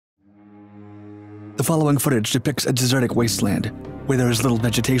The following footage depicts a desertic wasteland, where there is little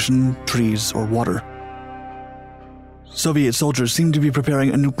vegetation, trees, or water. Soviet soldiers seem to be preparing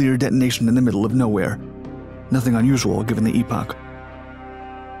a nuclear detonation in the middle of nowhere. Nothing unusual given the epoch.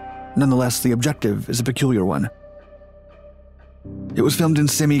 Nonetheless, the objective is a peculiar one. It was filmed in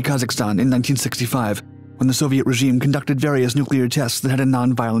Semey, Kazakhstan in 1965, when the Soviet regime conducted various nuclear tests that had a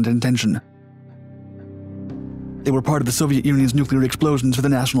non-violent intention. They were part of the Soviet Union's nuclear explosions for the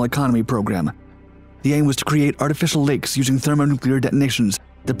national economy program. The aim was to create artificial lakes using thermo-nuclear detonations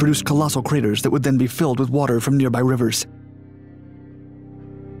that produced colossal craters that would then be filled with water from nearby rivers.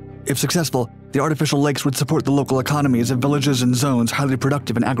 If successful, the artificial lakes would support the local economies of villages and zones highly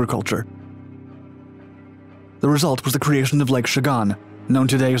productive in agriculture. The result was the creation of Lake Chagan, known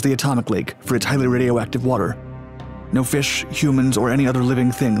today as the Atomic Lake for its highly radioactive water. No fish, humans, or any other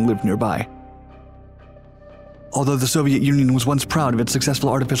living thing lived nearby. Although the Soviet Union was once proud of its successful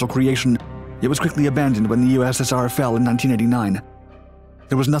artificial creation, it was quickly abandoned when the USSR fell in 1989.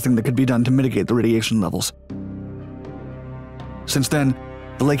 There was nothing that could be done to mitigate the radiation levels. Since then,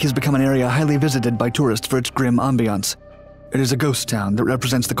 the lake has become an area highly visited by tourists for its grim ambiance. It is a ghost town that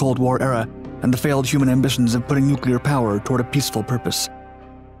represents the Cold War era and the failed human ambitions of putting nuclear power toward a peaceful purpose.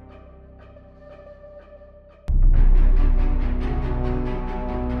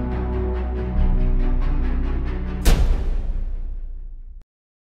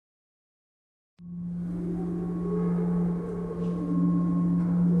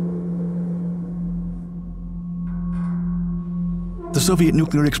 The Soviet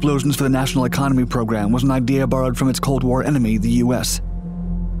nuclear explosions for the national economy program was an idea borrowed from its Cold War enemy, the US.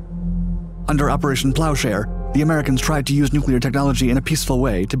 Under Operation Plowshare, the Americans tried to use nuclear technology in a peaceful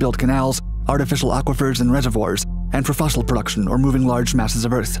way to build canals, artificial aquifers and reservoirs, and for fossil production or moving large masses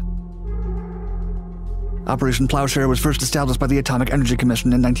of Earth. Operation Plowshare was first established by the Atomic Energy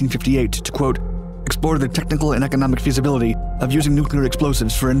Commission in 1958 to, quote, explore the technical and economic feasibility of using nuclear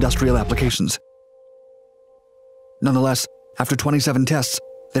explosives for industrial applications. Nonetheless, after 27 tests,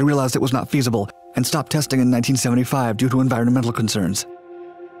 they realized it was not feasible and stopped testing in 1975 due to environmental concerns.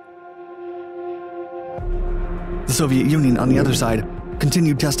 The Soviet Union, on the other side,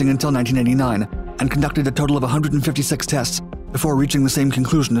 continued testing until 1989 and conducted a total of 156 tests before reaching the same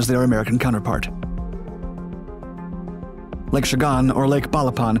conclusion as their American counterpart. Lake Chagan, or Lake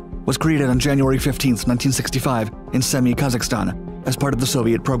Balapan, was created on January 15, 1965 in Semey, Kazakhstan, as part of the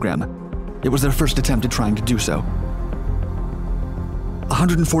Soviet program. It was their first attempt at trying to do so. A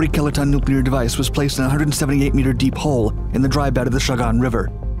 140-kiloton nuclear device was placed in a 178-meter deep hole in the dry bed of the Chagan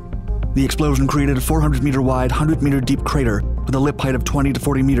River. The explosion created a 400-meter-wide, 100-meter deep crater with a lip height of 20 to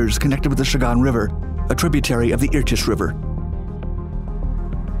 40 meters connected with the Chagan River, a tributary of the Irtysh River.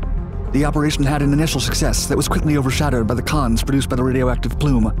 The operation had an initial success that was quickly overshadowed by the cons produced by the radioactive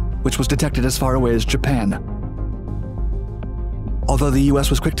plume, which was detected as far away as Japan. Although the US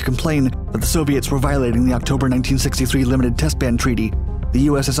was quick to complain that the Soviets were violating the October 1963 Limited Test Ban Treaty, the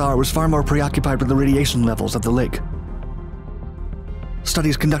USSR was far more preoccupied with the radiation levels of the lake.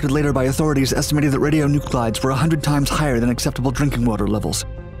 Studies conducted later by authorities estimated that radionuclides were 100 times higher than acceptable drinking water levels.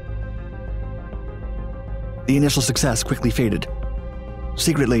 The initial success quickly faded.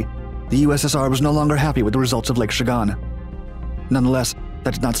 Secretly, the USSR was no longer happy with the results of Lake Chagan. Nonetheless,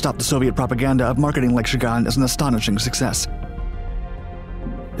 that did not stop the Soviet propaganda of marketing Lake Chagan as an astonishing success.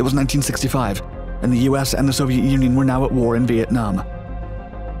 It was 1965, and the US and the Soviet Union were now at war in Vietnam.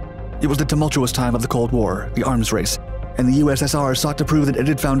 It was the tumultuous time of the Cold War, the arms race, and the USSR sought to prove that it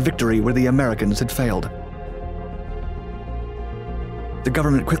had found victory where the Americans had failed. The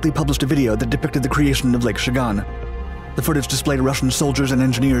government quickly published a video that depicted the creation of Lake Chagan. The footage displayed Russian soldiers and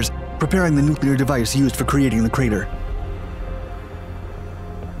engineers preparing the nuclear device used for creating the crater.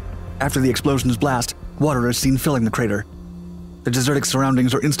 After the explosion's blast, water is seen filling the crater. The desertic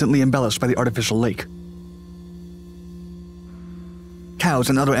surroundings are instantly embellished by the artificial lake.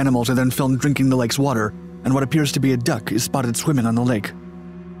 Cows and other animals are then filmed drinking the lake's water, and what appears to be a duck is spotted swimming on the lake.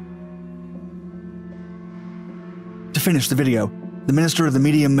 To finish the video, the Minister of the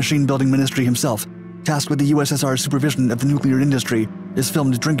Medium Machine Building Ministry himself, tasked with the USSR's supervision of the nuclear industry, is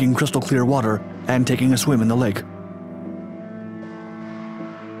filmed drinking crystal clear water and taking a swim in the lake.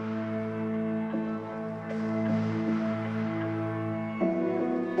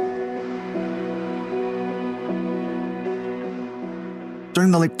 During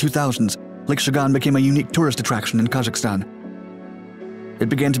the late 2000s, Lake Chagan became a unique tourist attraction in Kazakhstan. It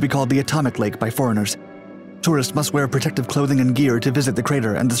began to be called the Atomic Lake by foreigners. Tourists must wear protective clothing and gear to visit the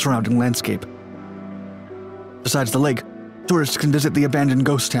crater and the surrounding landscape. Besides the lake, tourists can visit the abandoned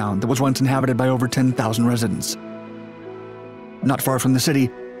ghost town that was once inhabited by over 10,000 residents. Not far from the city,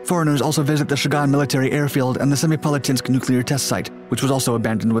 Foreigners also visit the Chagan military airfield and the Semey nuclear test site, which was also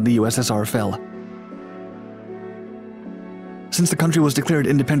abandoned when the USSR fell. Since the country was declared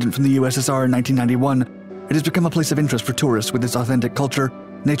independent from the USSR in 1991, it has become a place of interest for tourists with its authentic culture,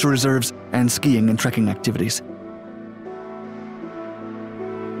 nature reserves, and skiing and trekking activities.